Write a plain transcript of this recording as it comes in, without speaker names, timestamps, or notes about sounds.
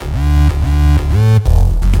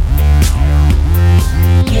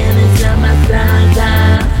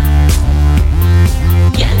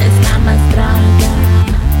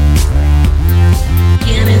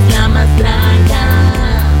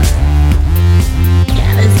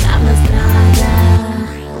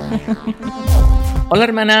Hola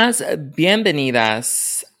hermanas,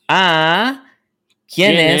 bienvenidas a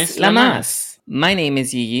 ¿Quién es la más? My name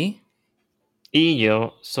is Yigi. Y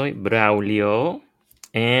yo soy Braulio.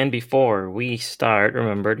 And before we start,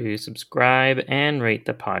 remember to subscribe and rate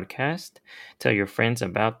the podcast. Tell your friends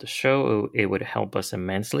about the show. It would help us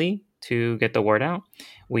immensely to get the word out.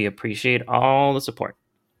 We appreciate all the support.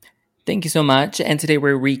 Thank you so much. And today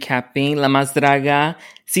we're recapping La Más Draga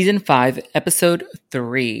Season 5, Episode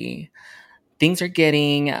 3. Things are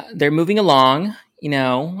they're moving along, they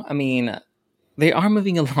are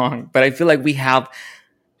moving along, but I feel like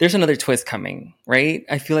there's another twist coming, right?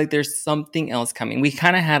 I feel like there's something else coming. We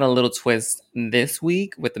kind of had a little twist this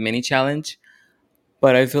week with the mini challenge,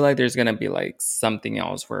 but I feel like there's going to be like something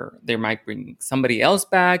else where they might bring somebody else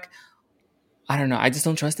back. I don't know. I just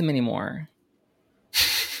don't trust them anymore.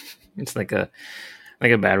 It's like a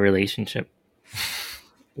bad relationship.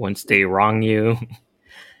 Once they wrong you,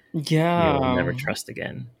 you'll never trust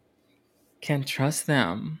again. Can't trust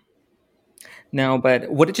them. No, but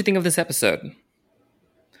what did you think of this episode?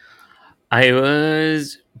 I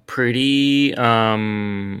was pretty excited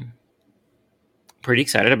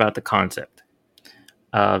about the concept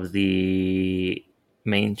of the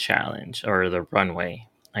main challenge, or the runway,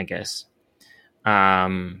 I guess.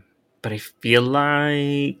 But I feel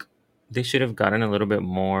like they should have gotten a little bit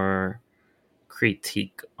more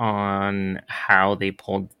critique on how they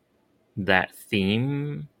pulled that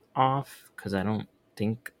theme off, because I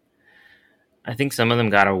think some of them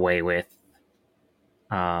got away with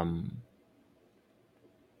not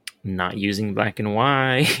using black and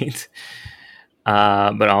white.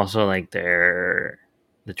 But also like the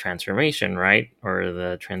transformation, right? Or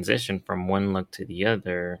the transition from one look to the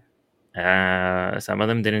other. Some of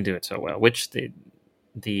them didn't do it so well, which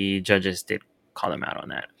the judges did call them out on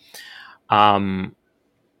that.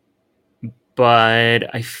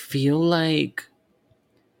 But I feel like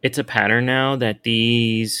it's a pattern now that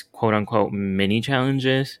these quote unquote mini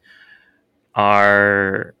challenges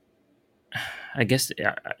are, I guess,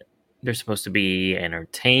 they're supposed to be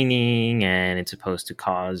entertaining, and it's supposed to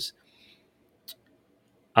cause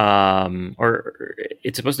or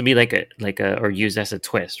it's supposed to be like a or used as a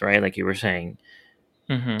twist, right? Like you were saying,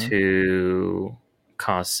 to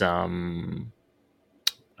cause some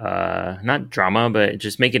not drama, but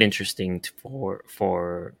just make it interesting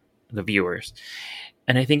for the viewers.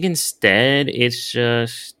 And I think instead it's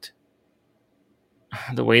just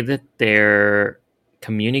the way that they're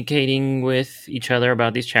communicating with each other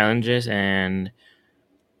about these challenges, and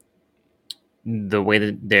the way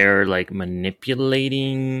that they're like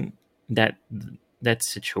manipulating that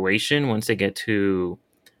situation once they get to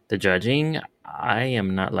the judging, I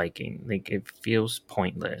am not liking. Like, it feels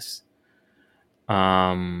pointless.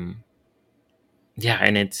 Yeah,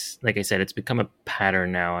 and it's like I said, it's become a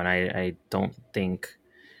pattern now, and I don't think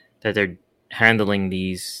that they're handling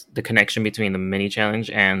the connection between the mini challenge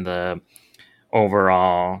and the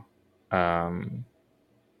overall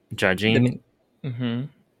judging.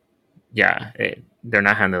 Yeah, they're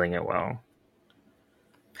not handling it well.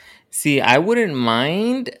 See, I wouldn't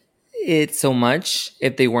mind it so much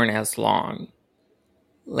if they weren't as long.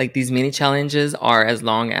 Like, these mini challenges are as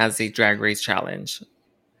long as a Drag Race challenge.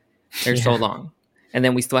 They're so long. And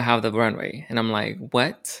then we still have the runway. And I'm like,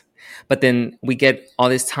 what? But then we get all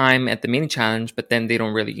this time at the mini challenge, but then they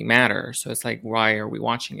don't really matter. So it's like, why are we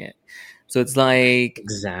watching it? So it's like,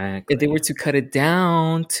 exactly, if they were to cut it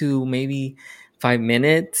down to maybe 5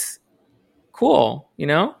 minutes, cool,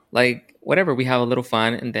 like whatever, we have a little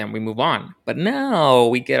fun and then we move on. But no,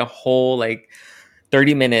 we get a whole like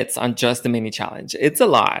 30 minutes on just the mini challenge. It's a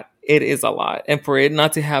lot. It is a lot. And for it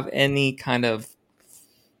not to have any kind of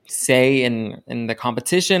say in the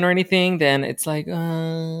competition or anything, then it's like,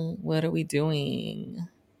 what are we doing?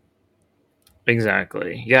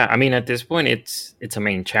 Exactly. Yeah, I mean, at this point it's a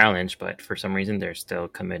main challenge, but for some reason they're still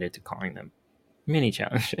committed to calling them mini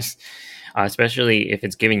challenges. Especially if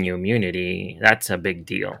it's giving you immunity. That's a big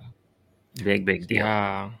deal. Big deal.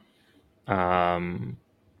 Yeah.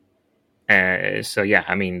 So yeah,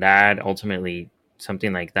 I mean, that ultimately,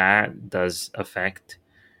 something like that does affect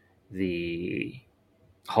the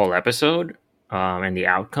whole episode, and the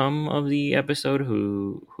outcome of the episode,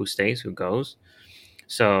 who stays, who goes.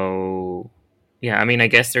 So yeah, I mean, I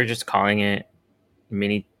guess they're just calling it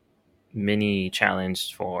mini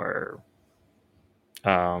challenge for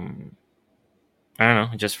I don't know,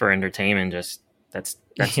 just for entertainment. Just that's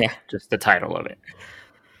Yeah. just the title of it,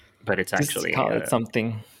 but it's Just actually call it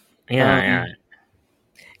something. Yeah.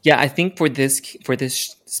 I think for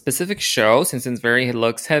this specific show, since it's very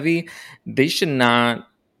looks heavy, they should not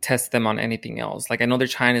test them on anything else. Like I know they're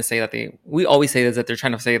trying to say that we always say this, that they're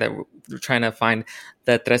trying to say that they're trying to find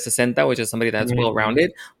the 360, which is somebody that's well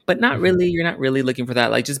rounded, but not really. You're not really looking for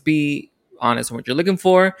that. Like just be honest with what you're looking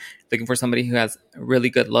for somebody who has really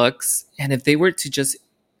good looks. And if they were to just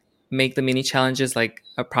make the mini challenges like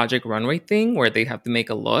a Project Runway thing where they have to make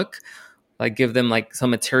a look, like give them like some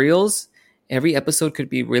materials, every episode could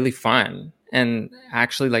be really fun and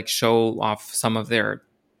actually like show off some of their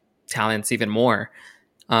talents even more.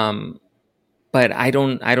 But I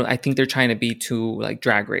think they're trying to be too like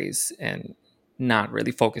Drag Race and not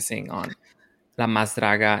really focusing on La Mas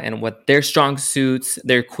Draga and what their strong suits,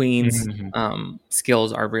 their queens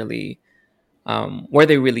skills are really where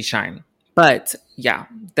they really shine. But yeah,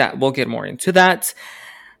 that we'll get more into that.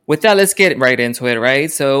 With that, let's get right into it, right?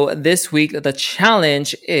 So this week, the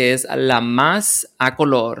challenge is La Mas a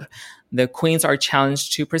Color. The queens are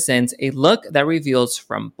challenged to present a look that reveals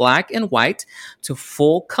from black and white to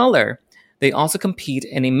full color. They also compete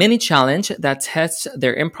in a mini challenge that tests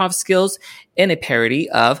their improv skills in a parody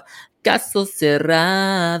of Caso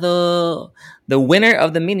Cerrado. The winner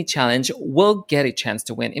of the mini challenge will get a chance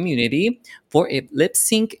to win immunity for a lip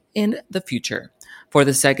sync in the future. For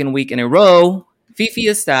the second week in a row, Fifi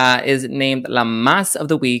Estrada is named La Mas of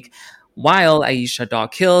the Week, while Aisha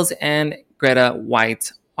Dog Hills and Greta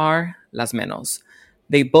White are Las Menos.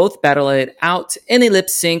 They both battle it out in a lip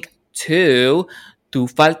sync to Tu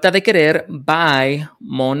Falta de Querer by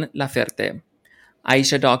Mon Laferte.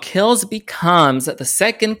 Aisha Dog Hills becomes the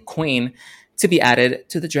second queen to be added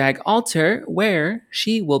to the drag altar, where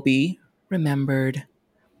she will be remembered.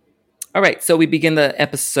 All right, so we begin the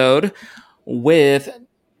episode with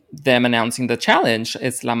them announcing the challenge.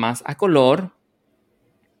 It's La Mas a Color,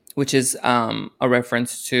 which is a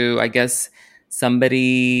reference to, I guess,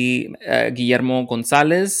 somebody, Guillermo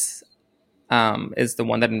Gonzalez, is the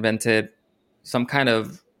one that invented some kind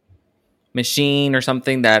of machine or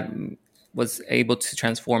something that was able to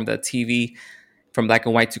transform the TV from black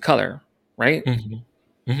and white to color, right?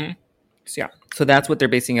 So yeah, so that's what they're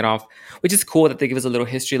basing it off, which is cool that they give us a little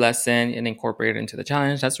history lesson and incorporate it into the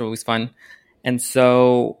challenge. That's always fun. And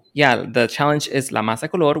so yeah, the challenge is La Mas a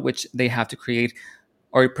Color, which they have to create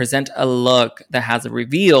or present a look that has a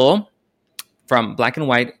reveal from black and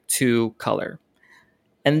white to color.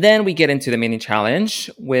 And then we get into the mini challenge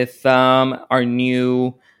with our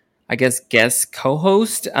new, I guess, guest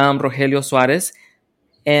co-host, Rogelio Suarez.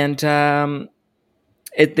 And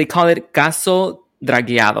they call it Caso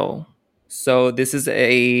Dragueado. So this is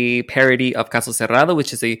a parody of Caso Cerrado,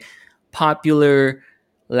 which is a popular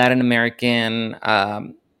Latin American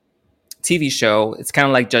TV show. It's kind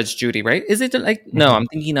of like Judge Judy, right? Is it like, no, I'm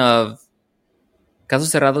thinking of Caso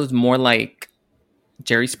Cerrado is more like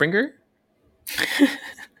Jerry Springer.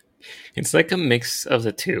 It's like a mix of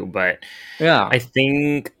the two, but yeah, I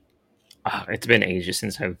think it's been ages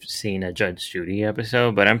since I've seen a Judge Judy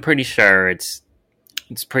episode, but I'm pretty sure it's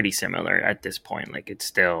pretty similar at this point. Like it's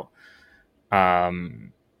still,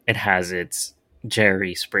 it has its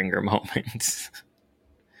Jerry Springer moments.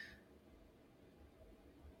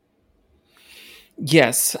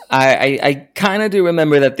 Yes, I kind of do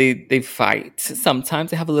remember that they fight.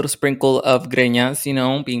 Sometimes they have a little sprinkle of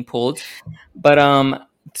greñas, being pulled. But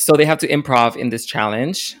so they have to improv in this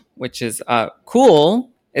challenge, which is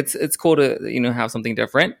cool. It's cool to have something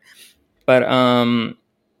different. But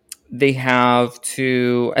they have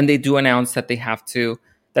to, and they do announce that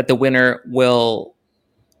that the winner will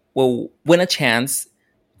win a chance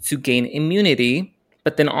to gain immunity.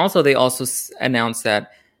 But then also they also announce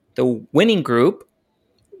that the winning group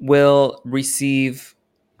will receive,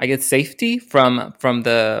 I guess, safety from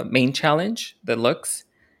the main challenge, the looks.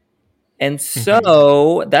 And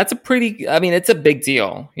so that's it's a big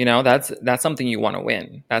deal. That's something you want to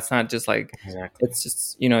win. That's not just like, exactly. It's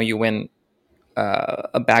just, you win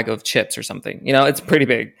a bag of chips or something. It's pretty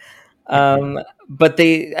big. But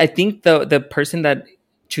I think the person that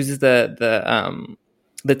chooses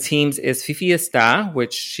the teams is Fifi Estrada,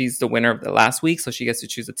 which she's the winner of the last week, so she gets to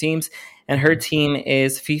choose the teams. And her team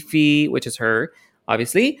is Fifi, which is her,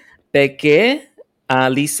 obviously, Peque,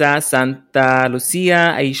 Lisa Santa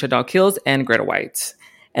Lucia, Aisha Dog Hills, and Greta White.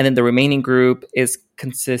 And then the remaining group is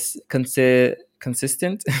consistent.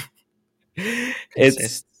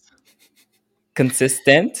 It's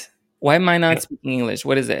consistent. Why am I not speaking English?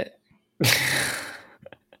 What is it?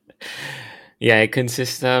 Yeah, it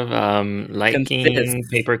consists of Liking,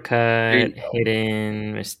 Paper Cut,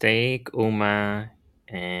 Hidden, Mistake, Uma,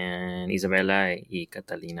 and Isabella y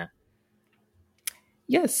Catalina.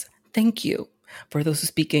 Yes, thank you. For those who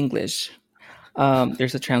speak English,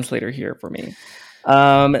 there's a translator here for me.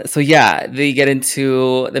 So yeah, they get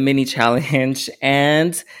into the mini challenge,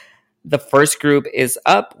 and the first group is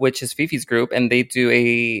up, which is Fifi's group, and they do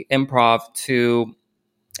a improv to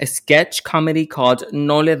a sketch comedy called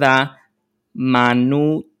No le da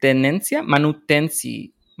manutención,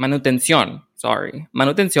 sorry,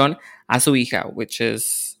 manutención a su hija, which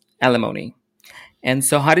is alimony. And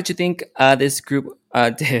so, how did you think this group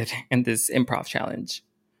did in this improv challenge?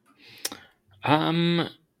 Um,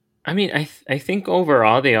 I mean, I think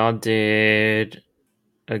overall they all did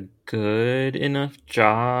a good enough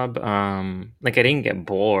job. Like I didn't get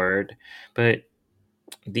bored, but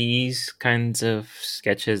these kinds of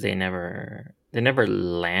sketches they never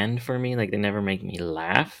land for me. Like they never make me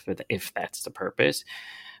laugh, if that's the purpose.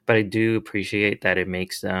 But I do appreciate that it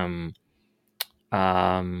makes them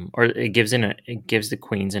or it gives the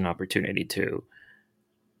queens an opportunity to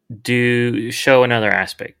do show another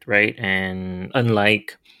aspect, right? And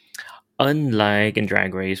unlike in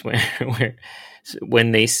Drag Race,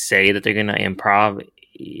 when they say that they're gonna improv,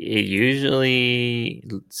 it usually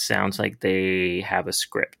sounds like they have a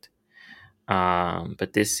script.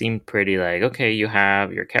 But this seemed pretty like, okay, you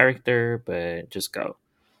have your character, but just go.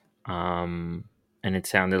 Um, and it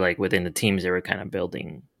sounded like within the teams they were kind of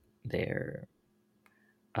building their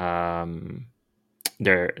um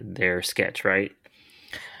their sketch, right?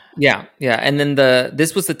 Yeah, yeah. And then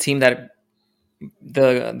this was the team that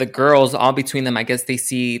the girls all between them, I guess they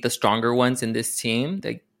see the stronger ones in this team.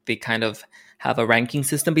 They kind of have a ranking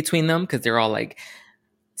system between them because they're all like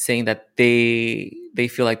saying that they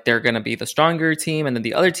feel like they're gonna be the stronger team, and then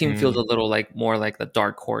the other team feels a little like more like the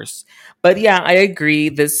dark horse. But yeah, I agree.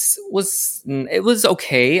 It was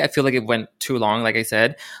okay. I feel like it went too long, like I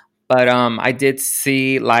said. But I did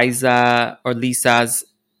see Lisa's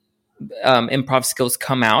improv skills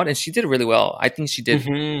come out, and she did really well. I think she did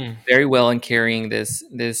Mm-hmm. very well in carrying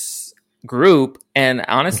this group. And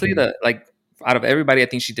honestly, Mm-hmm. the like out of everybody, I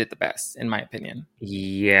think she did the best, in my opinion.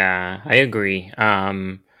 Yeah, I agree.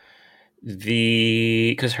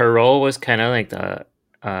 The Because her role was kind of like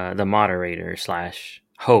the moderator slash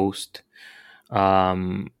host.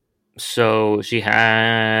 Um, so she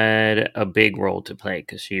had a big role to play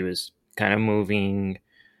because she was kind of moving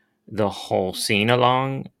the whole scene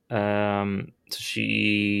along. So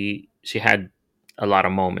she had a lot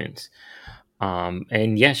of moments.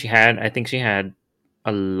 And yeah, I think she had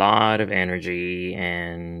a lot of energy,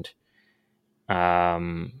 and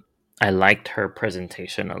um, I liked her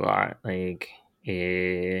presentation a lot.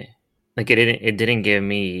 It didn't give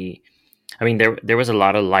me. I mean, there was a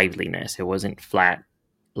lot of liveliness. It wasn't flat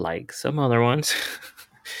like some other ones,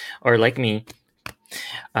 or like me,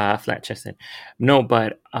 flat chested. No,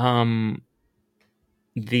 but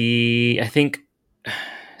the I think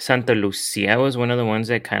Santa Lucia was one of the ones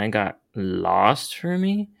that kind of got lost for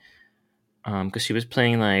me, because she was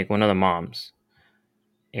playing like one of the moms,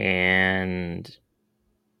 and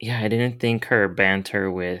yeah, I didn't think her banter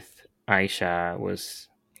with Aisha was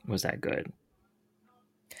that good.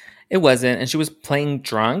 It wasn't, and she was playing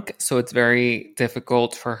drunk, so it's very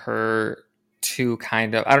difficult for her to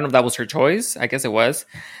kind of. I don't know if that was her choice. I guess it was,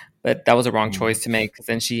 but that was a wrong Mm. choice to make because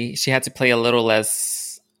then she had to play a little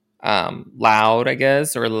less loud, I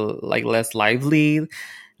guess, or like less lively,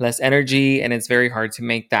 less energy, and it's very hard to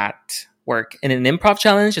make that work in an improv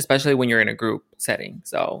challenge, especially when you're in a group setting.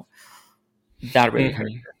 So that really hurt.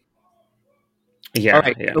 Mhm. All Yeah,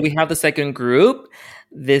 right, yeah. so we have the second group.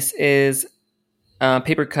 This is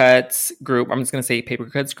Paper Cuts group. I'm just gonna say Paper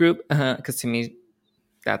Cuts group because to me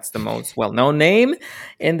that's the most well-known name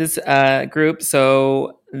in this group.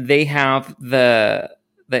 So they have the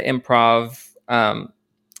improv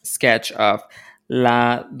sketch of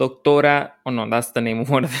La Doctora. Oh no, that's the name of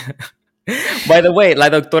one of the. By the way, La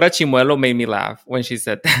Doctora Chimuelo made me laugh when she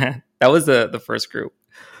said that. That was the first group.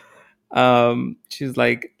 She's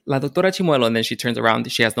like La Doctora Chimuelo, and then she turns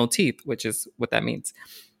around. She has no teeth, which is what that means.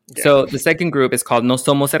 Yeah. So the second group is called No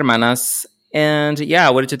Somos Hermanas, and yeah,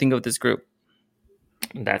 what did you think of this group?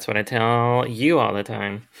 That's what I tell you all the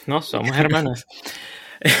time. No somos hermanas.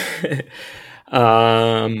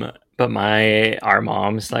 But our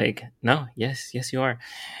mom's like, no, yes, yes, you are.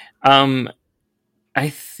 Um, I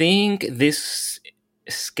think this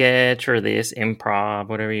sketch or this improv,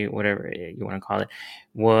 whatever you want to call it,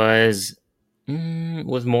 was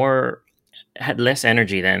was more had less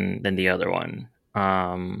energy than the other one.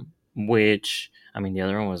 Which I mean, the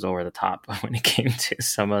other one was over the top when it came to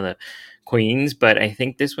some of the queens, but I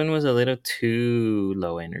think this one was a little too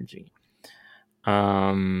low energy.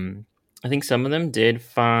 Um, I think some of them did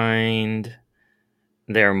find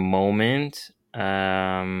their moment.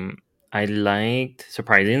 I liked,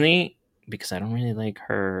 surprisingly, because I don't really like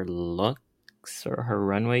her look. walks or her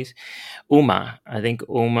runways. Uma, I think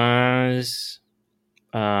Uma's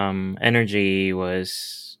energy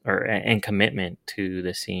was, and commitment to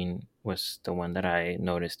the scene was the one that I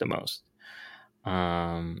noticed the most.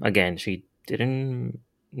 Again, she didn't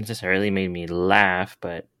necessarily made me laugh,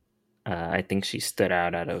 but I think she stood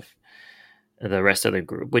out of the rest of the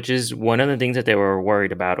group, which is one of the things that they were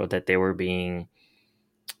worried about, or that they were being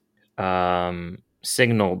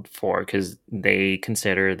signaled for, because they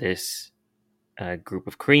consider this group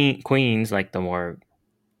of queens like the more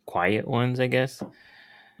quiet ones, I guess.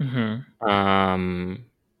 Mm-hmm.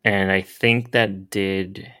 And I think that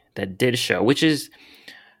did show, which is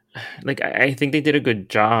like, I think they did a good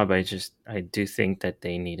job. I do think that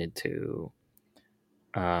they needed to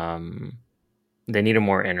they needed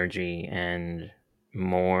more energy and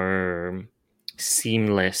more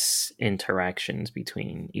seamless interactions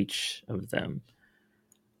between each of them.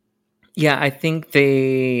 Yeah, I think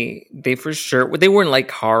they for sure, they weren't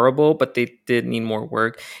like horrible, but they did need more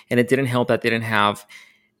work, and it didn't help that they didn't have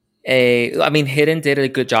I mean, Hidden did a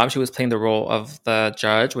good job. She was playing the role of the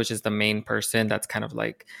judge, which is the main person that's kind of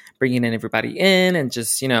like bringing in everybody in and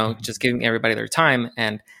just, just giving everybody their time.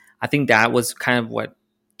 And I think that was kind of what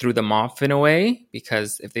threw them off in a way,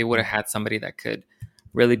 because if they would have had somebody that could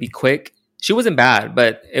really be quick, she wasn't bad,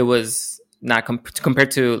 but it was not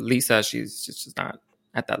compared to Lisa. She's just not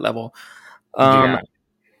at that level. Yeah.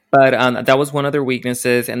 But that was one of their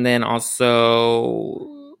weaknesses. And then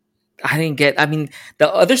also, I mean,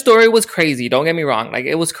 the other story was crazy. Don't get me wrong. Like,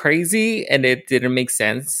 it was crazy and it didn't make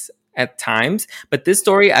sense at times. But this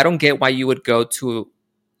story, I don't get why you would go to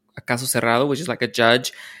a caso cerrado, which is like a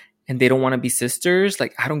judge, and they don't want to be sisters.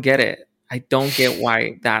 Like, I don't get it. I don't get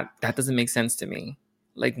why that doesn't make sense to me.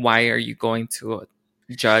 Like, why are you going to a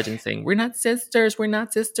judge and saying, we're not sisters, we're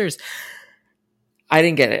not sisters? I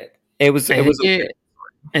didn't get it.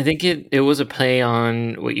 I think it was a play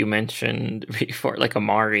on what you mentioned before, like a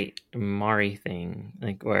Mari thing,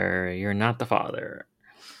 like where you're not the father.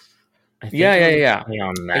 I think yeah.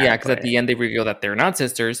 Yeah, because at the end they reveal that they're not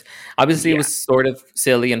sisters. Obviously, it was sort of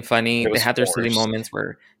silly and funny. They had their silly moments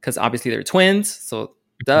where, because obviously they're twins, so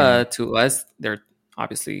to us they're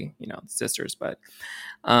obviously sisters. But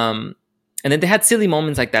and then they had silly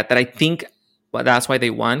moments like that I think, well, that's why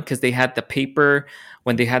they won, because they had the paper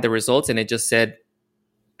when they had the results and it just said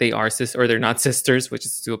they are sisters or they're not sisters, which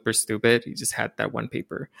is super stupid. You just had that one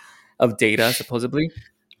paper of data supposedly,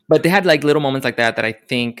 but they had like little moments like that I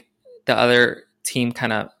think the other team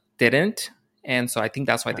kind of didn't, and so I think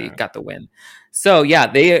that's why they got the win. So yeah,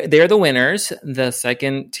 they're the winners. The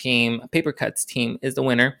second team, Paper Cuts team, is the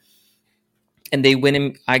winner, and they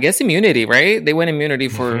win, I guess, immunity, right? They win immunity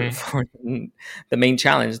for the main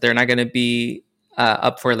challenge. They're not going to be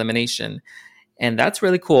up for elimination, and that's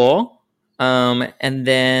really cool. And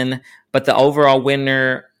then, but the overall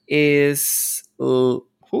winner is, who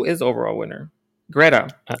is overall winner? Greta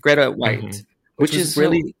White, which is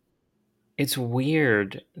really, it's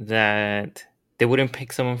weird that they wouldn't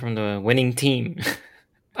pick someone from the winning team.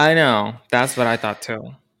 I know, that's what I thought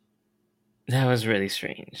too. That was really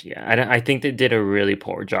strange. Yeah, I think they did a really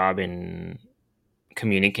poor job in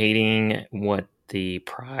communicating what the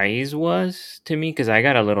prize was to me, because I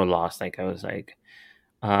got a little lost. Like, I was like,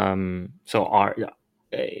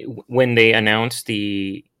 when they announced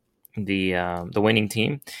the winning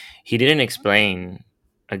team, he didn't explain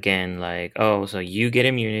again, like, oh, so you get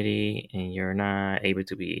immunity and you're not able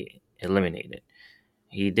to be eliminated.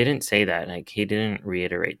 He didn't say that. Like, he didn't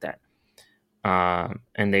reiterate that.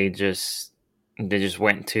 And they just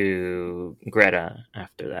went to Greta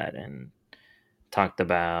after that and talked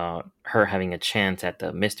about her having a chance at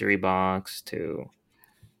the mystery box to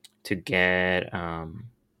get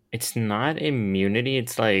it's not immunity,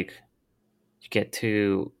 it's like you get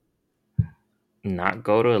to not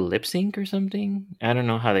go to a lip sync or something. I don't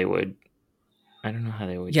know how they would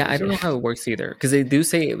yeah, I don't know how it works either, because they do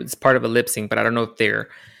say it's part of a lip sync, but I don't know if they're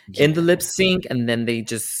in the lip sync and then they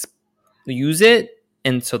just use it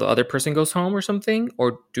and so the other person goes home or something,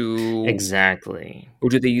 or do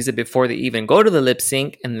they use it before they even go to the lip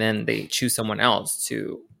sync and then they choose someone else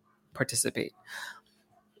to participate.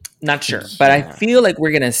 Not sure, but I feel like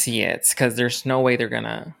we're gonna see it, because there's no way they're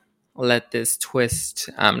gonna let this twist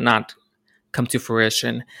not come to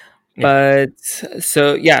fruition. But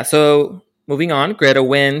so moving on, Greta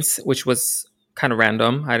wins, which was kind of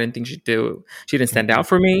random. I didn't think she didn't stand out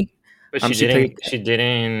for me. But she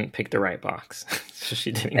didn't pick the right box. So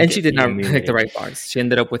she didn't, and she did not pick the right box. She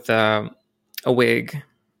ended up with a wig,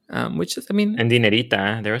 which is, I mean, and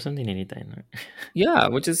dinerita. There was some dinerita in there. Yeah,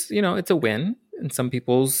 which is, it's a win in some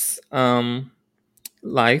people's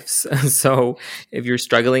lives. So if you're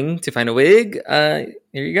struggling to find a wig, here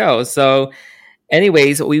you go. So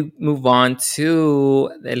anyways, we move on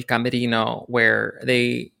to El Camerino, where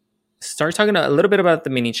they start talking a little bit about the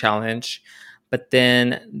mini challenge, but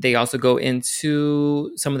then they also go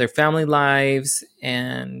into some of their family lives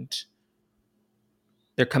and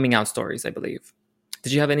their coming out stories, I believe.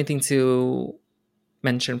 Did you have anything to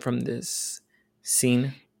mention from this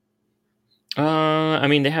scene? I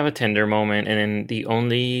mean, they have a tender moment, and then the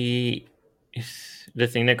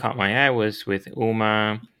thing that caught my eye was with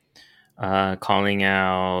Uma calling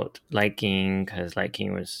out Light King, because Light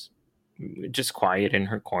King was just quiet in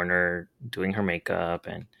her corner doing her makeup,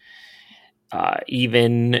 and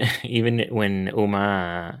even even when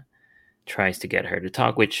Uma tries to get her to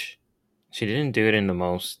talk, which she didn't do it in the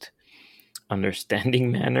most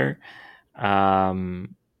understanding manner, but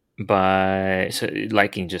so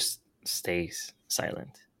Light King just stays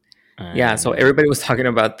silent. Yeah, so everybody was talking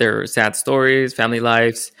about their sad stories, family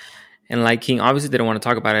lives, and Light King obviously didn't want to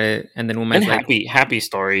talk about it. And then Uma's and happy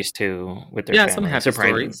stories too with their family. Some happy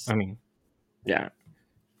stories. I mean, yeah.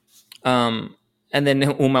 And then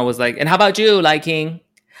Uma was like, "And how about you, Light King?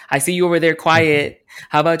 I see you over there quiet.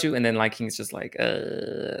 How about you?" And then Light King's just like,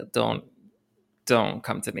 don't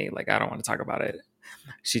come to me. Like, I don't want to talk about it."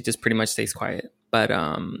 She just pretty much stays quiet. But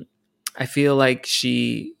I feel like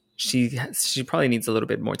she probably needs a little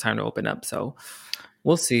bit more time to open up. So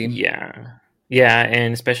we'll see. Yeah,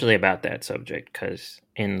 and especially about that subject, because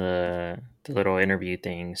in the little interview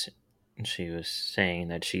things, she was saying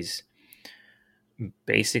that she's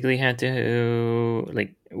basically had to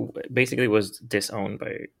basically was disowned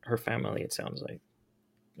by her family, it sounds like.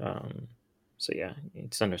 So yeah,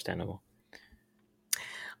 it's understandable.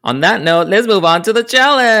 On that note, let's move on to the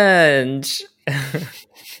challenge.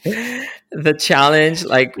 The challenge,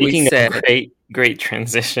 like we said, great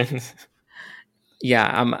transitions. Yeah,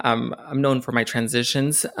 I'm known for my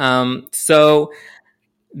transitions. So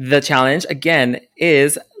the challenge again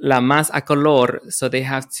is la más a color. So they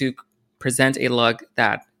have to present a look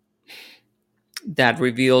that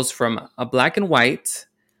reveals from a black and white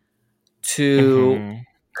to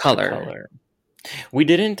color. We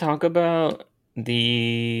didn't talk about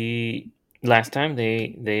the last time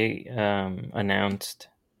they announced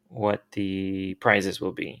what the prizes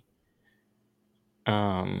will be.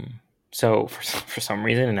 So for some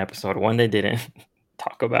reason in episode 1 they didn't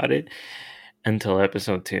talk about it until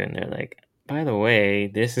episode 2, and they're like, by the way,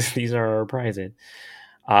 these are our prizes.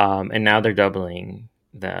 And now they're doubling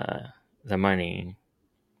the money.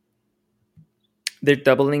 They're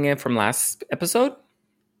doubling it from last episode?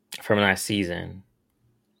 From last season.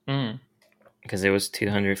 Mm. Because it was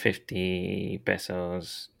 250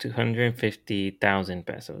 pesos, 250,000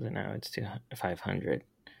 pesos, and now it's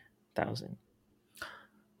 500,000.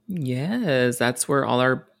 Yes, that's where all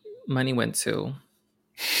our money went to.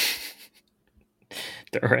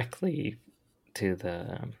 Directly to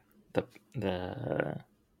the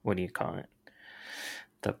what do you call it?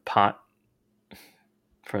 The pot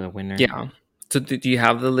for the winner. Yeah. So do you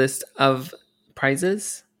have the list of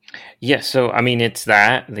prizes? Yes. So I mean, it's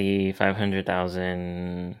the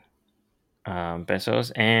 500,000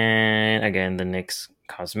 pesos, and again the NYX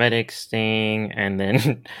Cosmetics thing, and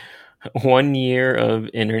then 1 year of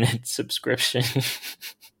internet subscription,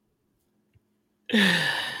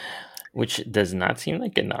 which does not seem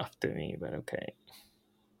like enough to me, but okay.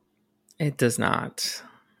 It does not.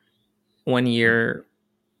 1 year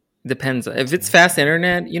depends. If it's fast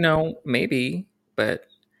internet, maybe, but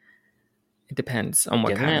it depends on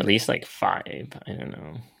what kind. At least like 5. I don't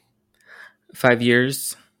know. 5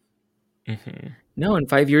 years? Mm-hmm. No, in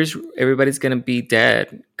 5 years, everybody's going to be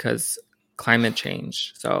dead because climate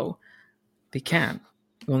change. So they can't.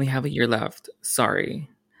 We only have a year left. Sorry.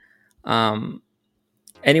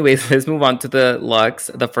 Anyways, let's move on to the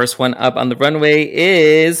looks. The first one up on the runway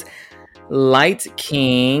is Light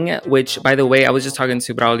King, which, by the way, I was just talking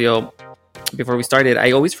to Braulio before we started.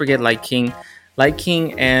 I always forget Light King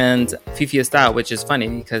and Fifi Estrada, which is funny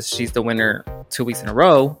because she's the winner 2 weeks in a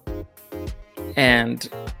row. And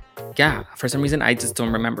yeah, for some reason, I just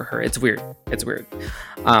don't remember her. It's weird.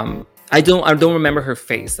 I don't remember her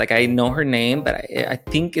face. Like, I know her name, but I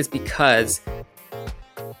think it's because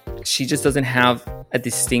she just doesn't have a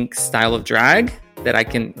distinct style of drag that I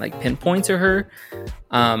can like pinpoint to her.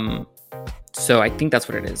 So I think that's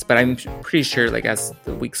what it is. But I'm pretty sure, like, as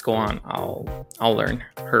the weeks go on, I'll learn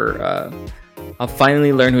her. I'll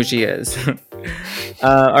finally learn who she is.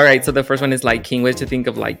 All right. So the first one is Light King. What did you think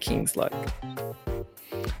of Light King's look?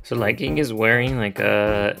 So Light King is wearing like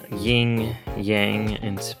a yin yang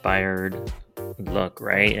inspired look,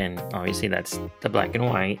 right? And obviously that's the black and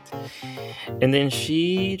white. And then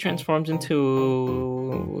she transforms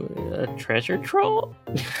into a treasure troll.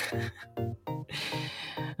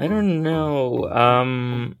 I don't know.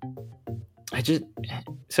 I just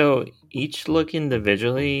so each look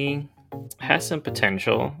individually has some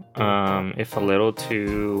potential, if a little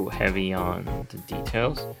too heavy on the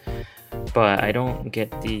details, but I don't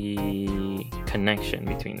get the connection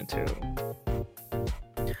between the two.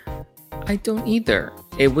 I don't either.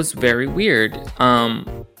 It was very weird.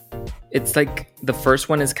 It's like the first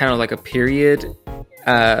one is kind of like a period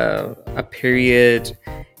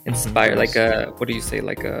inspired, like a, what do you say,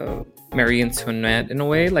 like a Marie Antoinette in a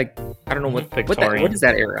way. Like, I don't know what is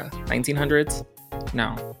that era? 1900s?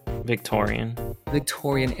 No, Victorian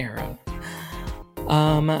era.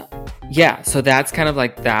 Yeah, so that's kind of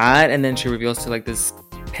like that, and then she reveals to like this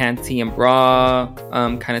panty and bra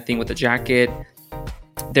kind of thing with the jacket.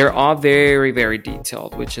 They're all very, very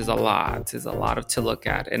detailed, which is a lot to look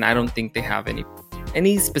at, and I don't think they have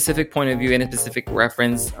any specific point of view, any specific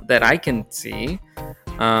reference that I can see.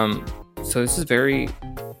 So this is very,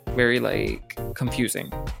 very like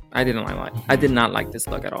confusing. I did not like this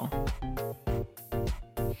look at all.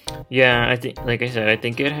 Yeah, I think, like I said, I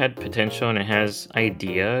think it had potential and it has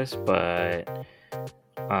ideas, but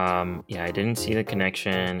yeah, I didn't see the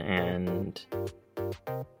connection, and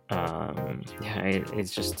yeah,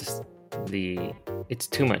 it's just it's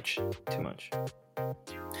too much.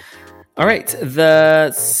 All right,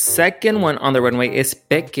 the second one on the runway is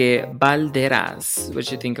Peque Valderas. What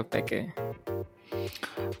do you think of Peque?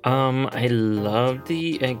 I love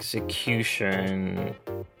the execution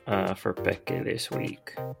for Peque this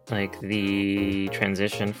week. Like the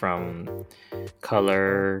transition from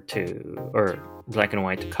color or black and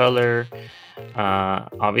white to color.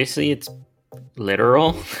 Obviously, it's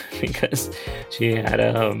literal because she had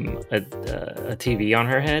a TV on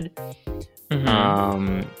her head.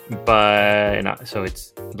 Mm-hmm. But so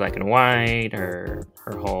it's black and white, her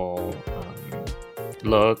whole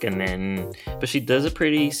look, but she does a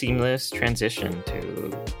pretty seamless transition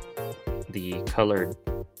to the colored.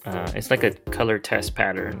 It's like a color test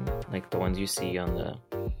pattern, like the ones you see on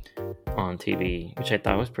TV, which I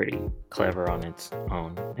thought was pretty clever on its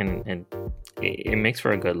own, and it makes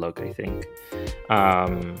for a good look, I think.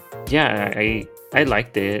 Yeah, I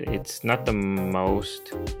liked it. It's not the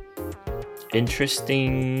most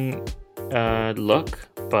interesting look,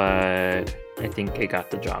 but I think it got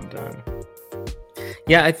the job done.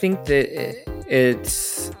 Yeah, I think that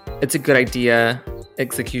it's a good idea.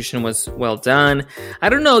 Execution was well done. I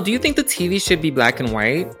don't know. Do you think the TV should be black and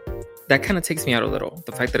white? That kind of takes me out a little.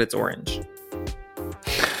 The fact that it's orange.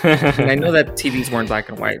 And I know that TVs weren't black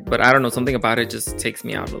and white, but I don't know. Something about it just takes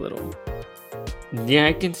me out a little. Yeah,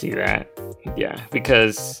 I can see that. Yeah,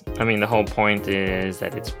 because I mean, the whole point is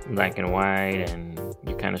that it's black and white, and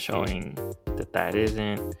you're kind of showing that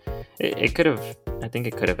isn't. It could have. I think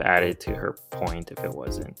it could have added to her point if it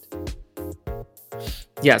wasn't.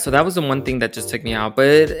 Yeah, so that was the one thing that just took me out. But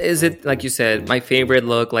is it, like you said, my favorite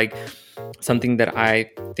look, like something that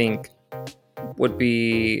I think would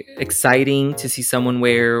be exciting to see someone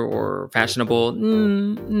wear or fashionable?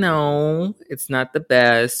 No, it's not the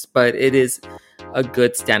best, but it is a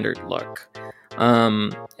good standard look.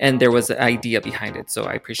 And there was an idea behind it, so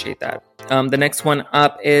I appreciate that. The next one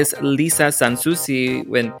up is Lisa Sansusi,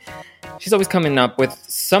 when she's always coming up with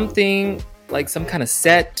something like some kind of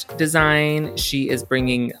set design. She is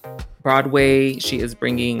bringing Broadway. She is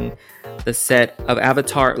bringing the set of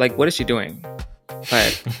Avatar. Like, what is she doing?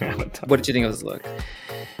 But what did you think of this look?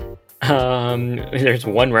 There's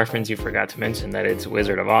one reference you forgot to mention, that it's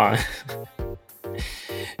Wizard of Oz.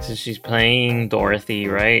 So she's playing Dorothy,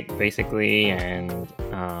 right? Basically, and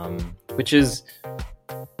which is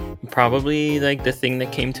probably like the thing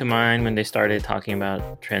that came to mind when they started talking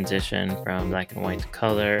about transition from black and white to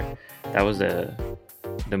color. That was the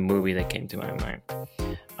movie that came to my mind,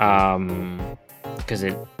 because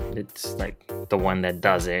it's like the one that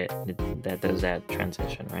does that does that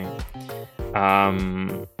transition, right?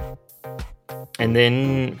 And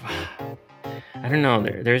then I don't know,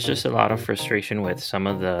 there's just a lot of frustration with some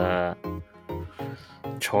of the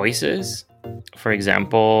choices. For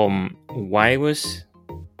example, why was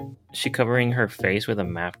she covering her face with a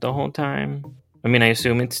map the whole time? I mean, I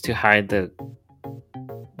assume it's to hide the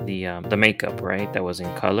makeup, right? That was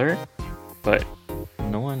in color, but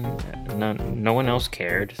no one else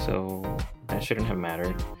cared, so that shouldn't have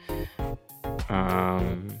mattered.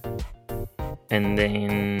 And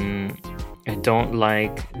then I don't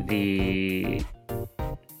like the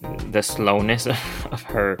the slowness of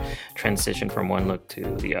her transition from one look to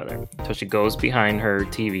the other. So she goes behind her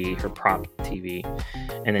TV, her prop TV,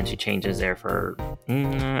 and then she changes there for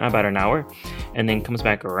about an hour, and then comes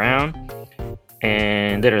back around.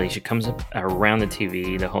 And literally, she comes up around the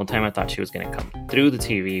TV. The whole time I thought she was going to come through the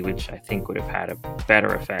TV, which I think would have had a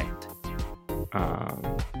better effect.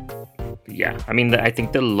 Yeah, I mean, I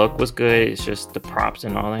think the look was good. It's just the props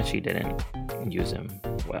and all that. She didn't use them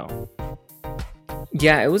well.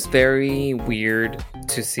 Yeah, it was very weird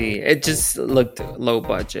to see. It just looked low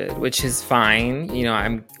budget, which is fine. You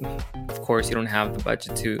know, of course, you don't have the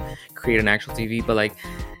budget to create an actual TV, but like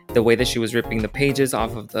the way that she was ripping the pages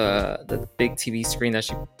off of the big TV screen that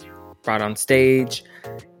she brought on stage,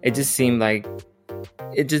 it just seemed like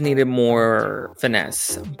it just needed more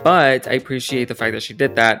finesse. But I appreciate the fact that she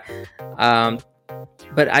did that.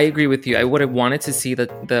 But I agree with you. I would have wanted to see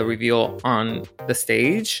the reveal on the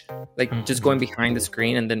stage, like just going behind the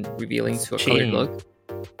screen and then revealing to a colored look.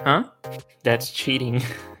 Huh? That's cheating.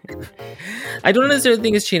 I don't necessarily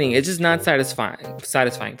think it's cheating. It's just not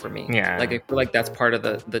satisfying for me. Yeah. Like I feel like that's part of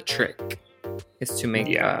the trick, is to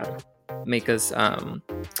make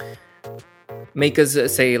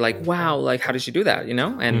us say like, wow, like how did she do that? You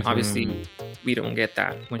know? And obviously we don't get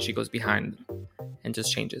that when she goes behind and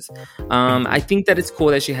just changes. I think that it's cool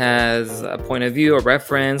that she has a point of view, a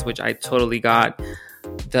reference, which I totally got.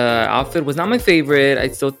 The outfit was not my favorite. I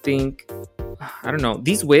still think, I don't know,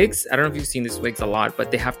 these wigs, I don't know if you've seen these wigs a lot,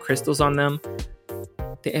 but they have crystals on them.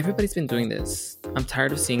 Everybody's been doing this. I'm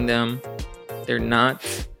tired of seeing them.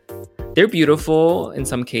 They're beautiful in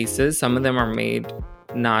some cases. Some of them are made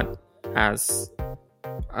not as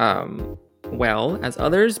well as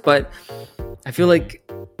others, but I feel like,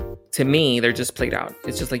 to me, they're just played out.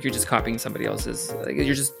 It's just like you're just copying somebody else's. Like,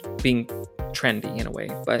 you're just being trendy in a way.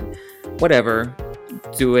 But whatever,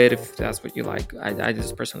 do it if that's what you like. I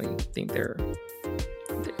just personally think they're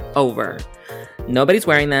over. Nobody's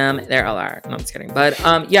wearing them. They're all right. No, I'm just kidding. But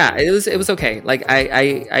yeah, it was okay. Like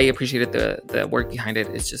I appreciated the work behind it.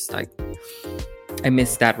 It's just like I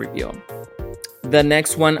missed that reveal. The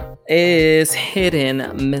next one is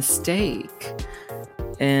Hidden Mistake.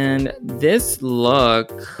 And this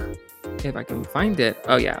look, if I can find it.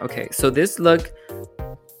 Oh, yeah. Okay. So this look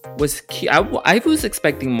was cute. I was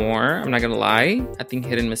expecting more. I'm not going to lie. I think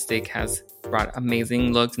Hidden Mistake has brought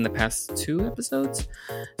amazing looks in the past 2 episodes.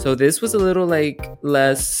 So this was a little like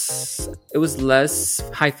less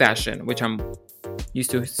high fashion, which I'm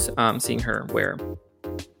used to seeing her wear.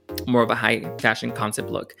 More of a high fashion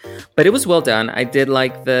concept look. But it was well done. I did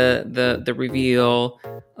like the reveal.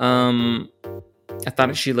 I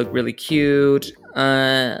thought she looked really cute.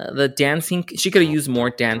 The dancing, she could have used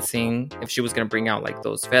more dancing if she was going to bring out like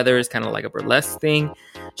those feathers, kind of like a burlesque thing.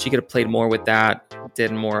 She could have played more with that,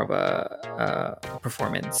 did more of a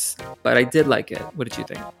performance. But I did like it. What did you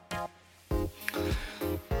think?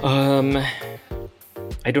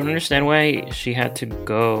 I don't understand why she had to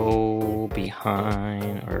go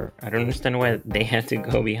behind, or I don't understand why they had to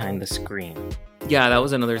go behind the screen. Yeah, that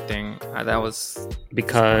was another thing. That was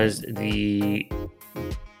because the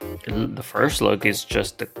first look is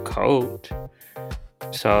just the coat,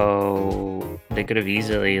 so they could have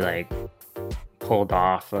easily like pulled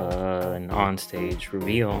off an onstage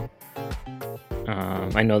reveal.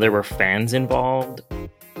 I know there were fans involved,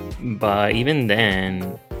 but even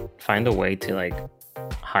then, find a way to like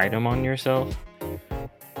hide them on yourself,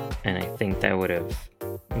 and I think that would have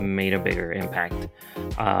made a bigger impact.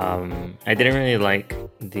 I didn't really like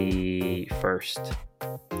the first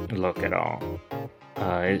look at all.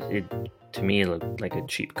 It to me, it looked like a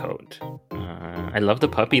cheap coat. I love the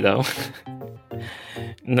puppy though,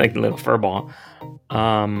 like the little fur ball.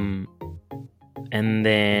 And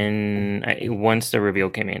then once the reveal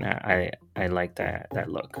came in, I liked that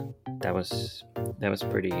look. That was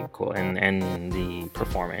pretty cool. And the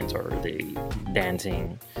performance, or the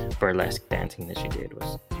dancing, burlesque dancing that she did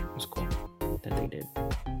was cool that they did.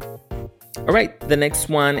 All right, the next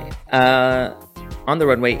one on the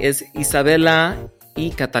runway is Isabela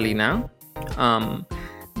y Catalina.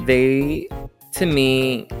 They, to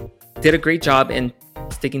me, did a great job in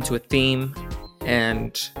sticking to a theme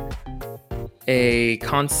and a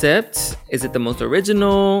concept. Is it the most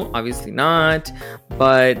original? Obviously not,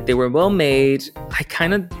 but they were well made. I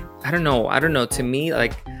don't know. To me,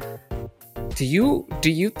 like, do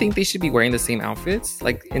you think they should be wearing the same outfits,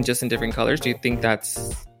 like in different colors? Do you think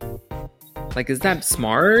that's like, is that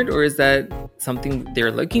smart, or is that something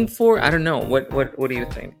they're looking for? I don't know. What do you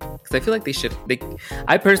think? Because I feel like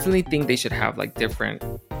I personally think they should have like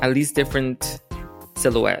at least different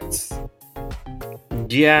silhouettes.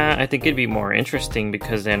 Yeah, I think it'd be more interesting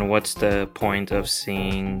because then what's the point of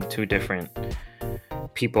seeing two different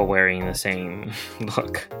people wearing the same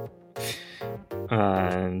look?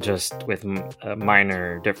 Just with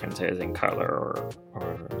minor differences in color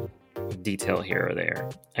or detail here or there.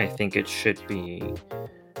 I think it should be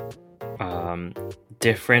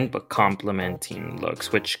different but complementing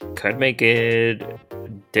looks, which could make it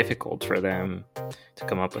difficult for them to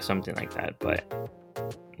come up with something like that. But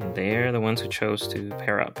they're the ones who chose to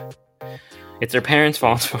pair up. It's their parents'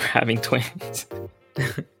 fault for having twins.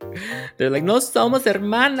 They're like, no somos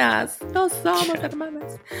hermanas. No somos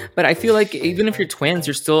hermanas. But I feel like even if you're twins,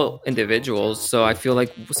 you're still individuals. So I feel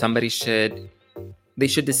like somebody should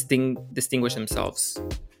distinguish themselves.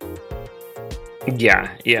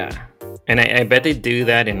 Yeah. And I bet they do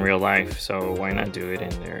that in real life. So why not do it in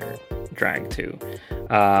their drag too?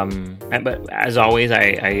 But as always,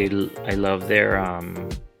 I love their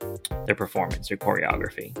performance, their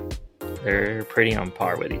choreography. They're pretty on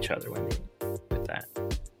par with each other with that.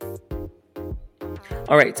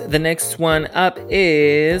 All right, the next one up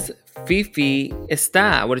is Fifi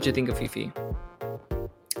Está. What did you think of Fifi?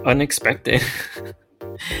 Unexpected.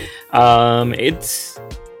 It's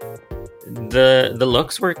the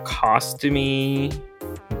looks were costumey,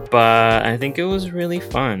 but I think it was really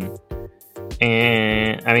fun.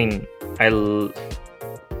 And I mean, I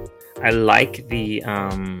like the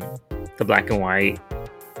black and white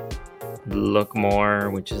look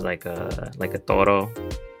more, which is like a toro,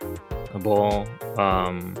 a bull.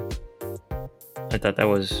 I thought that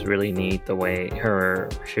was really neat, the way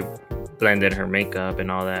she blended her makeup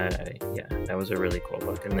and all that. Yeah, that was a really cool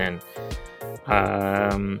look. And then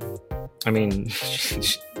I mean,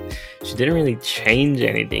 she didn't really change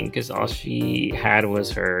anything because all she had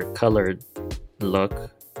was her colored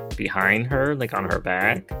look behind her, like on her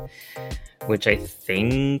back, which I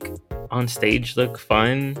think on stage looked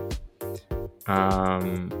fun.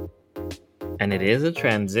 And it is a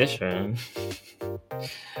transition,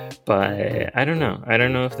 but I don't know. I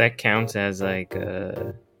don't know if that counts as like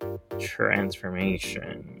a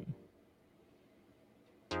transformation.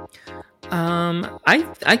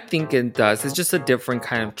 I think it does. It's just a different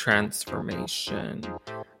kind of transformation.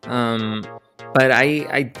 But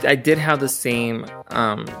I did have the same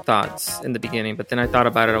thoughts in the beginning, but then I thought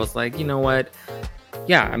about it. I was like, you know what?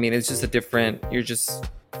 Yeah, I mean, it's just you're just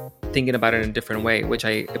thinking about it in a different way, which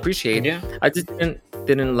I appreciate. Yeah. I just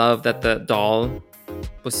didn't love that the doll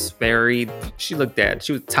was she looked dead.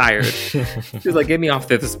 She was tired. She was like, get me off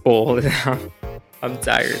this bowl. I'm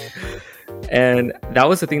tired. And that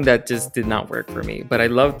was the thing that just did not work for me. But I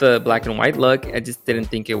love the black and white look. I just didn't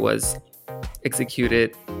think it was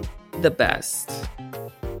executed the best.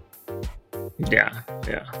 Yeah.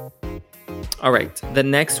 All right. The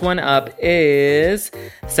next one up is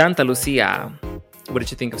Santa Lucia. What did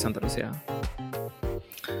you think of Santa Lucia?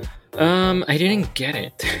 I didn't get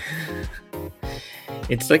it.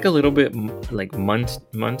 It's like a little bit like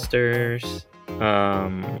Munsters,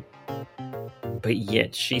 but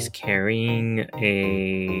yet she's carrying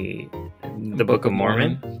the Book of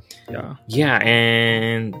Mormon. Yeah,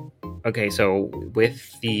 and okay, so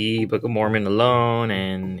with the Book of Mormon alone,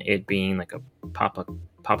 and it being like a pop-up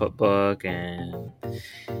book, and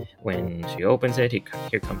when she opens it,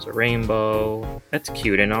 here comes a rainbow. That's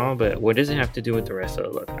cute and all, but what does it have to do with the rest of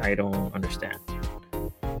the look? I don't understand.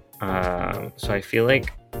 So I feel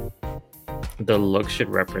like the look should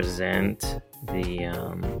represent the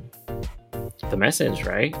message,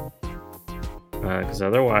 right? Because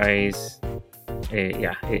otherwise,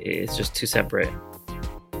 it's just two separate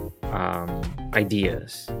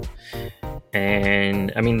ideas.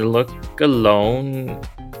 And I mean, the look alone,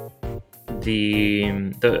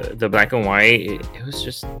 the black and white, it was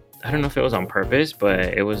just, I don't know if it was on purpose, but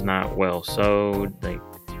it was not well sewed. Like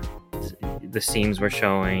the seams were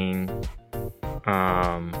showing,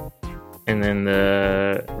 and then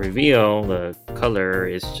the reveal, the color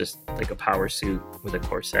is just like a power suit with a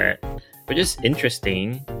corset, which is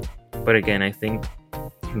interesting. But again, I think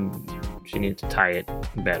she needed to tie it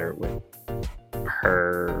better with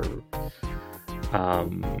her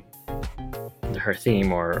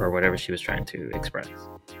theme or whatever she was trying to express.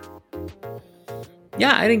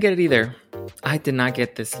 Yeah, I didn't get it either. I did not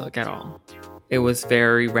get this look at all. It was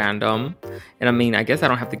very random. And I mean, I guess I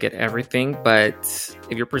don't have to get everything, but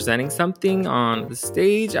if you're presenting something on the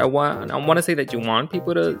stage, I want to say that you want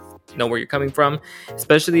people to know where you're coming from,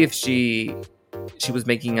 especially if she was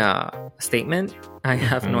making a statement. I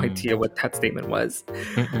have no idea what that statement was.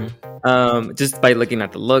 Just by looking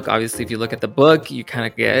at the look. Obviously, if you look at the book, you kind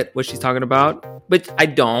of get what she's talking about, but I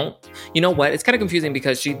don't. You know what? It's kind of confusing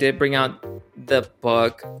because she did bring out the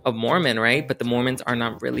Book of Mormon, right? But the Mormons are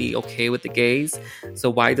not really okay with the gays. So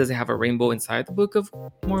why does it have a rainbow inside the Book of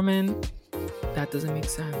Mormon? That doesn't make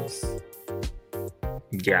sense.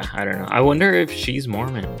 Yeah, I don't know. I wonder if she's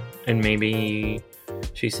Mormon and maybe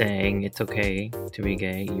she's saying it's okay to be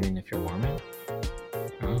gay even if you're Mormon.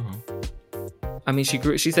 I don't know. I mean,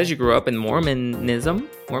 she said she grew up in Mormonism,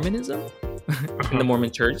 in the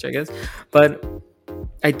Mormon church, I guess. But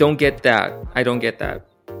I don't get that.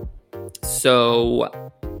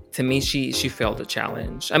 So to me, she failed the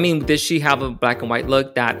challenge. I mean, did she have a black and white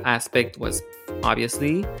look? That aspect was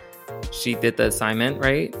obviously she did the assignment,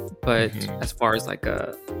 right? But as far as like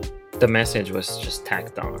the message was just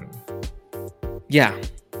tacked on. Yeah,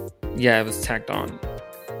 it was tacked on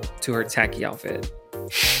to her tacky outfit.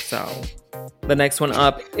 So the next one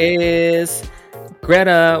up is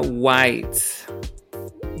Greta White.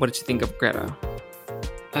 What did you think of Greta?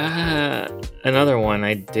 Another one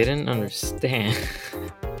I didn't understand.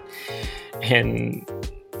 And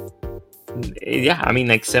yeah, I mean,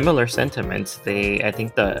 like similar sentiments. I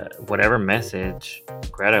think whatever message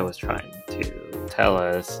Greta was trying to tell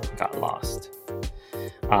us got lost.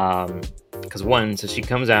 Because so she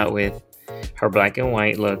comes out with her black and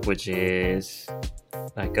white look, which is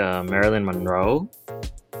like a Marilyn Monroe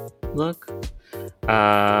look.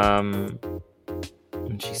 And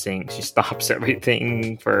she stops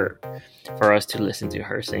everything for us to listen to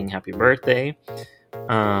her sing happy birthday.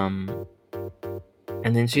 And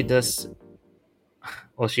then she does,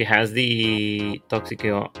 she has the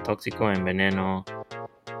Tóxico and Veneno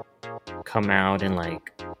come out and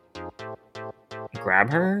like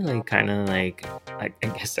grab her, like kind of like I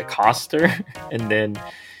guess accost her. And then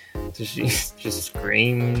so she just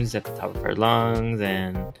screams at the top of her lungs,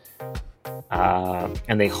 and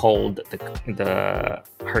they hold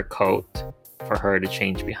her coat for her to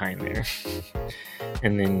change behind there.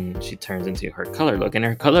 And then she turns into her color look, and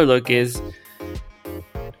her color look is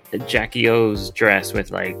Jackie O's dress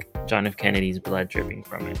with like John F. Kennedy's blood dripping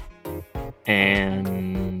from it.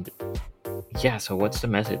 And yeah, so what's the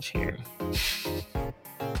message here?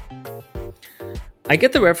 I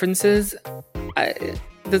get the references.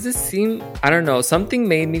 Does it seem, I don't know, something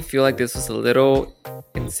made me feel like this was a little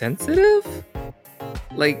insensitive.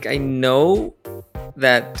 Like, I know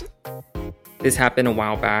that this happened a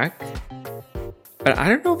while back, but I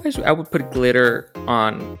don't know if I would put glitter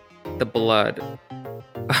on the blood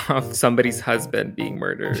of somebody's husband being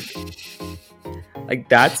murdered. Like,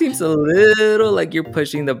 that seems a little like you're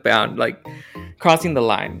pushing the bound, like crossing the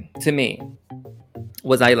line to me.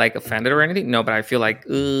 Was I like offended or anything? No, but I feel like,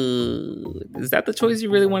 is that the choice you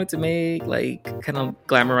really wanted to make? Like, kind of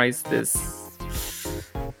glamorize this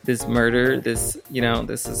murder. This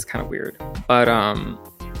is kind of weird. But I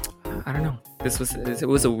don't know. It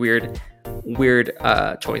was a weird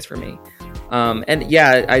choice for me. And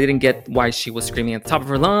yeah, I didn't get why she was screaming at the top of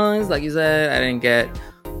her lungs, like you said. I didn't get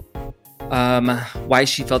why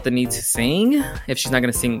she felt the need to sing if she's not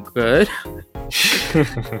gonna sing good.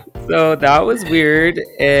 So that was weird.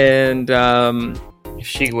 And if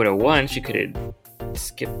she would have won, she could have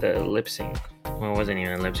skipped the lip sync. Well, it wasn't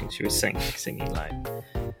even a lip sync. She was singing live.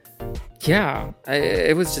 Yeah,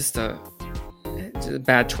 it was just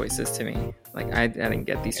bad choices to me. Like, I didn't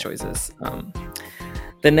get these choices.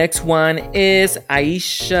 The next one is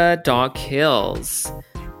Aisha Dog Hills.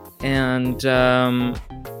 And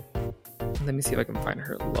let me see if I can find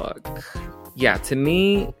her look. Yeah, to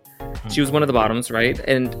me, she was one of the bottoms, right?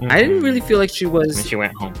 And I didn't really feel like she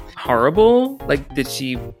went home horrible. Like, did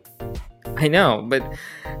she? I know, but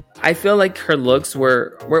I feel like her looks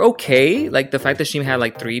were okay. Like, the fact that she had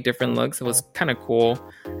like 3 different looks, it was kind of cool.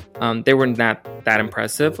 They were not that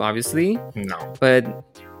impressive, obviously. No, but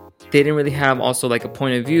they didn't really have also like a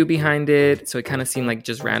point of view behind it, so it kind of seemed like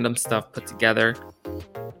just random stuff put together.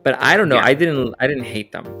 But I don't know. Yeah. I didn't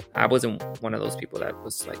hate them. I wasn't one of those people that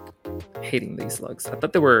was like hating these looks. I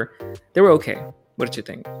thought they were okay. What did you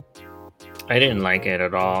think? I didn't like it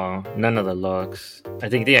at all. None of the looks. I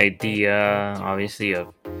think the idea, obviously,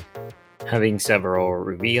 of having several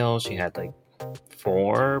reveals. She had like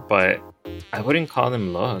 4, but I wouldn't call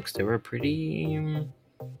them looks. They were pretty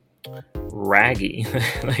raggy.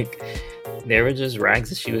 Like, they were just rags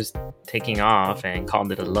that she was taking off and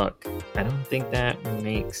called it a look. I don't think that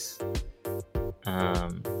makes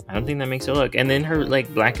a look. And then her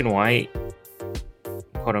like black and white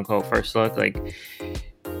quote unquote first look, like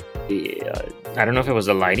I don't know if it was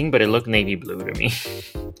the lighting, but it looked navy blue to me.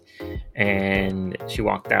 And she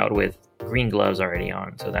walked out with green gloves already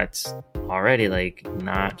on, so that's already like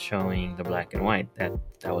not showing the black and white. That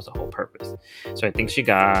was the whole purpose. So I think she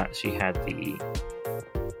had the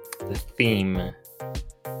theme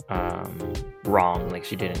wrong. Like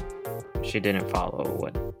she didn't follow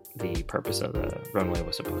what the purpose of the runway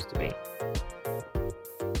was supposed to be.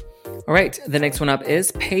 All right, the next one up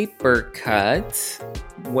is Paper Cut.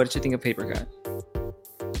 What did you think of Paper Cut?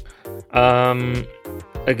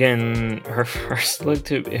 Again, her first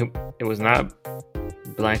look it was not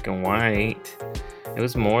black and white. It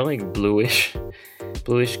was more like bluish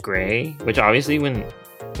gray, which obviously when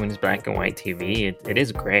it's black and white TV, it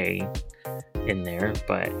is gray in there,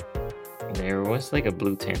 but there was like a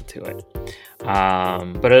blue tint to it.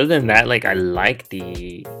 But other than that, like I like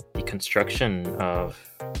the construction of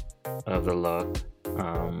the look,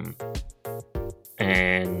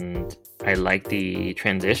 and I like the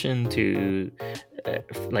transition to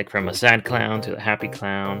like from a sad clown to a happy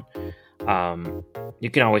clown. You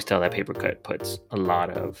can always tell that Paper Cut puts a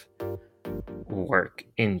lot of work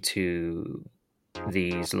into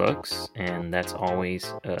these looks, and that's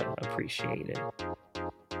always appreciated.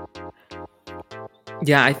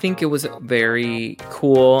 Yeah, I think it was very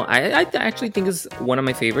cool. I actually think it's one of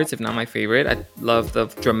my favorites, if not my favorite. I love the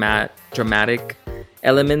dramatic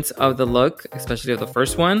elements of the look, especially of the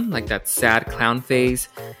first one, like that sad clown face,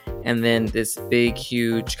 and then this big,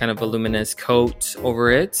 huge, kind of voluminous coat over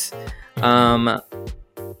it.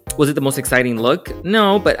 Was it the most exciting look?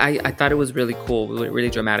 No, but I thought it was really cool, really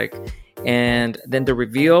dramatic. And then the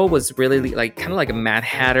reveal was really like kind of like a Mad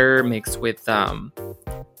Hatter mixed with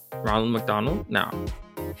Ronald McDonald? No.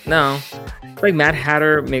 Like Mad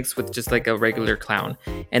Hatter mixed with just like a regular clown.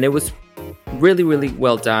 And it was really, really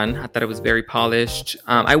well done. I thought it was very polished.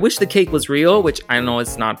 I wish the cake was real, which I know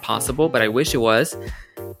it's not possible, but I wish it was.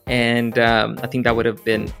 And I think that would have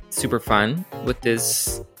been super fun with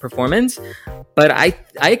this performance. But I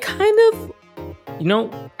kind of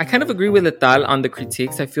agree with Letal on the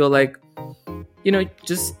critiques. I feel like,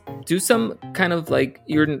 just do some kind of like,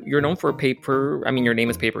 you're known for your name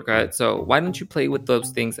is Paper Cut, so why don't you play with those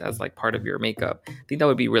things as like part of your makeup? I think that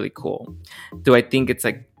would be really cool. Do I think it's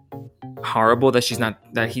like horrible that he's not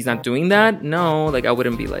doing that? No, like I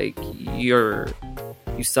wouldn't be like, you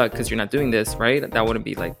suck because you're not doing this, right? That wouldn't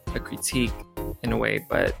be like a critique in a way,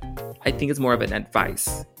 but I think it's more of an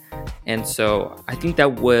advice. And so I think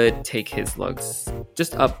that would take his looks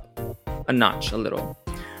just up a notch a little.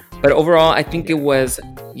 But overall, I think it was,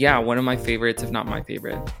 one of my favorites, if not my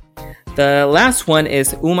favorite. The last one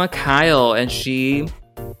is Uma Kyle, and she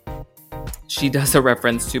does a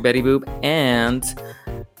reference to Betty Boop and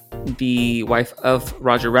the wife of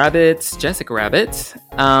Roger Rabbit, Jessica Rabbit.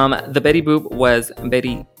 The Betty Boop was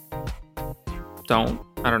Betty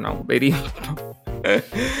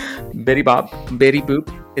Betty Bob. Betty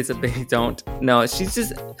Boop is a Betty Don't. No, she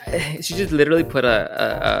just literally put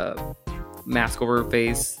a mask over her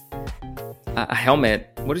face, a helmet.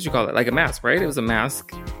 What did you call it? Like a mask, right? It was a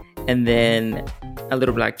mask, and then a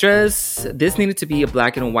little black dress. This needed to be a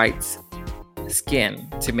black and white skin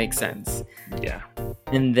to make sense. Yeah.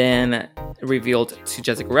 And then revealed to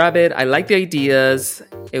Jessica Rabbit. I like the ideas.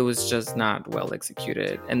 It was just not well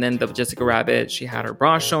executed. And then the Jessica Rabbit, she had her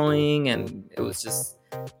bra showing, and it was just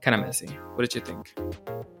kind of messy. What did you think?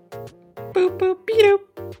 Boop boop beep doop.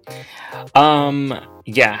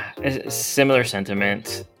 Yeah, similar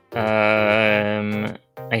sentiment.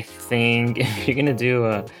 I think if you're gonna do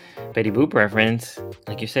a Betty Boop reference,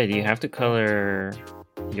 like you said, you have to color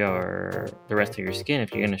the rest of your skin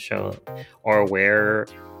if you're gonna show or wear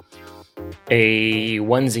a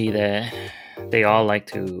onesie that they all like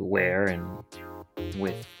to wear and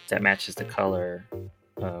with that matches the color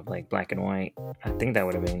of like black and white. I think that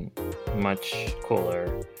would have been much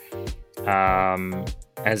cooler.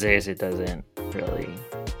 As is, it doesn't really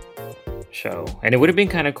show, and it would have been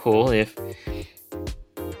kind of cool if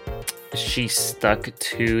she stuck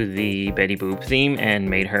to the Betty Boop theme and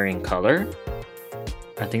made her in color.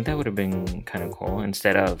 I think that would have been kind of cool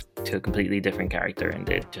instead of to a completely different character and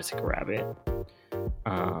did Jessica Rabbit.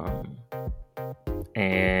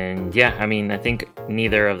 And yeah, I mean, I think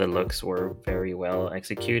neither of the looks were very well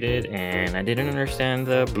executed, and I didn't understand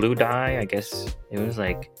the blue dye. I guess it was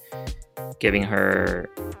like giving her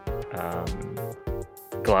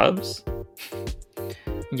gloves.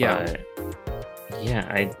 Yeah. But yeah,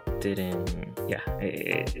 I didn't. Yeah,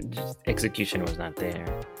 just, execution was not there.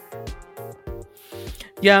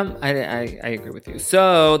 Yeah, I agree with you.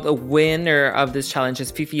 So the winner of this challenge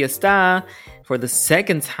is Fifi Estrada for the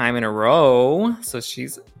second time in a row. So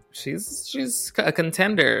she's a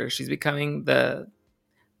contender. She's becoming the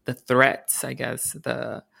threat, I guess,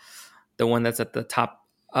 the one that's at the top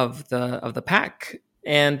of the pack.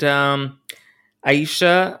 And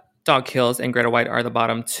Aisha, Dog Hills, and Greta White are the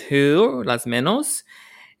bottom two, Las Menos,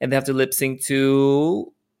 and they have to lip sync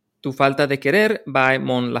to Tu Falta de Querer by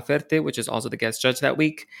Mon Laferte, which is also the guest judge that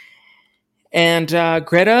week. And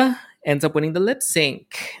Greta ends up winning the lip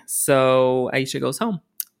sync. So Aisha goes home.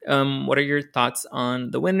 What are your thoughts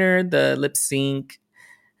on the winner, the lip sync,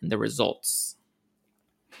 and the results?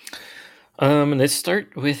 Let's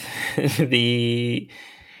start with the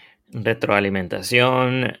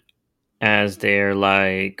retroalimentación, as they're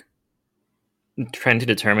like trying to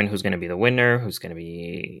determine who's going to be the winner, who's going to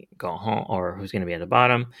be go home, or who's going to be at the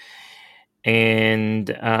bottom. And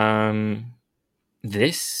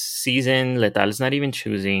this season, Letal's not even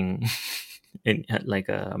choosing like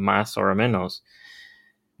a más or a menos,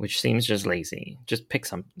 which seems just lazy. Just pick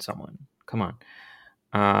someone. Come on.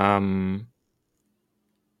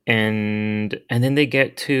 And then they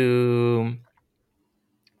get to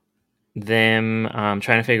them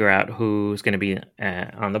trying to figure out who's going to be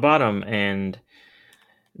on the bottom, and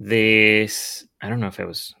this, I don't know if it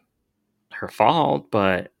was her fault,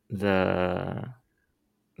 but the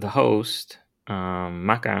host,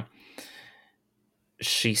 Maka,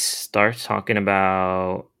 she starts talking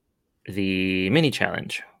about the mini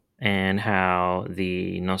challenge and how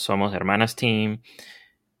the No Somos Hermanas team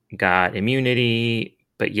got immunity,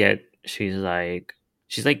 but yet she's like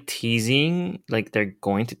teasing like they're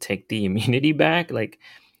going to take the immunity back, like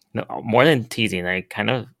no, more than teasing, like kind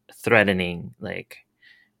of threatening, like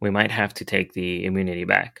we might have to take the immunity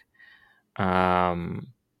back. And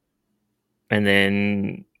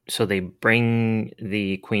then so they bring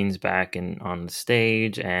the queens back on the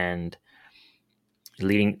stage and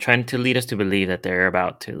trying to lead us to believe that they're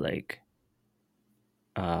about to like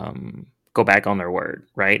go back on their word,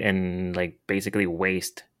 right? And like basically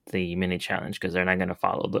waste the mini challenge because they're not going to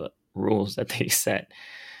follow the rules that they set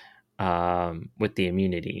with the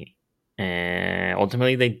immunity. And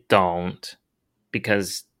ultimately they don't,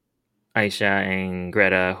 because Aisha and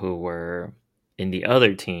Greta, who were in the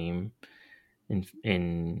other team,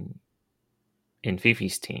 in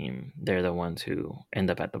Fifi's team, they're the ones who end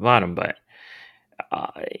up at the bottom. But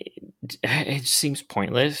it seems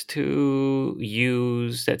pointless to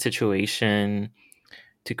use that situation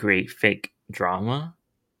to create fake drama.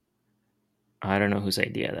 I don't know whose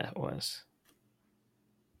idea that was.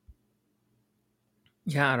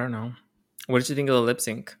 Yeah, I don't know. What did you think of the lip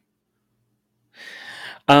sync?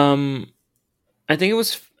 I think it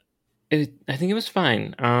was. I think it was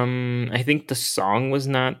fine. I think the song was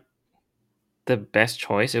not the best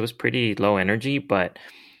choice. It was pretty low energy, but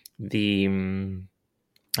I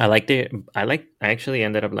liked it. I actually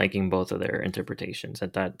ended up liking both of their interpretations. I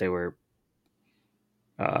thought they were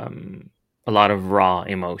a lot of raw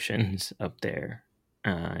emotions up there,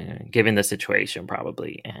 given the situation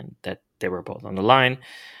probably, and that they were both on the line.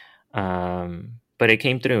 But it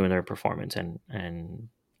came through in their performance, and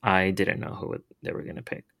I didn't know who they were going to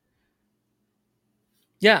pick.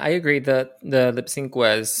 Yeah, I agree. The lip sync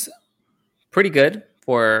was pretty good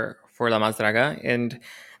for La Más Draga, and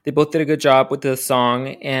they both did a good job with the song.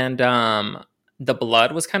 And the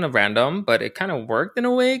blood was kind of random, but it kind of worked in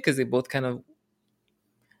a way because they both kind of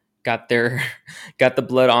got the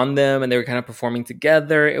blood on them, and they were kind of performing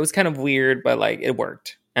together. It was kind of weird, but like it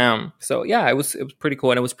worked. So yeah, it was pretty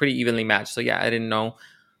cool, and it was pretty evenly matched. So yeah, I didn't know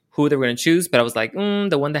who they were going to choose, but I was like,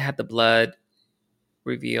 the one that had the blood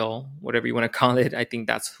reveal, whatever you want to call it, I think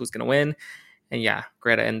that's who's going to win. And yeah,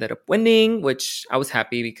 Greta ended up winning, which I was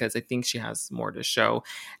happy because I think she has more to show.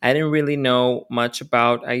 I didn't really know much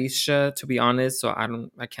about Aisha, to be honest, so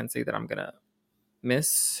I can't say that I'm gonna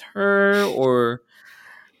miss her, or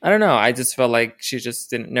I don't know. I just felt like she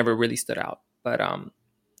just never really stood out. But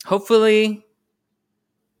hopefully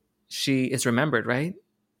she is remembered, right?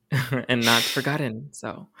 And not forgotten.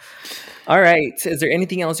 So all right. Is there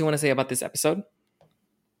anything else you want to say about this episode?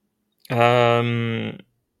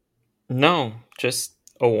 No, just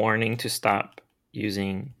a warning to stop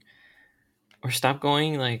using or stop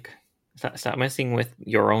going like stop messing with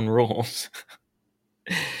your own rules.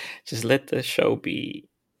 Just let the show be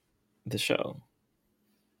the show.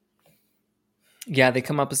 Yeah, they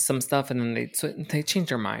come up with some stuff and then they change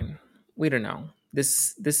their mind. We don't know.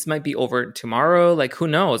 This might be over tomorrow. Like who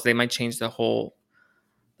knows? They might change the whole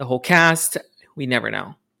cast. We never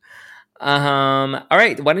know. All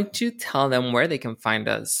right. Why don't you tell them where they can find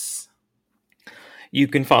us? You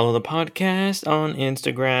can follow the podcast on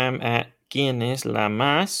Instagram at Quien es la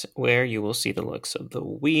Más, where you will see the looks of the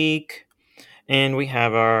week. And we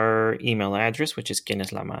have our email address, which is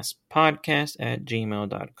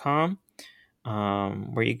quieneslamaspodcast@gmail.com,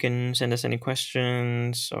 where you can send us any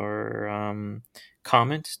questions or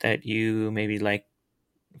comments that you maybe like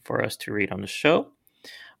for us to read on the show.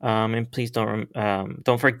 And please don't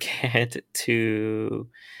forget to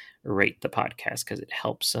rate the podcast because it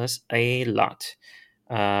helps us a lot.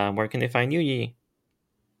 Where can they find you, Yi?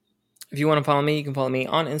 If you want to follow me, you can follow me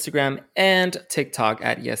on Instagram and TikTok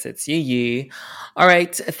at Yes It's Yi. All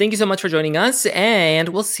right. Thank you so much for joining us, and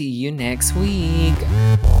we'll see you next week.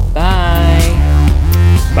 Bye.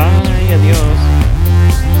 Bye. Adios.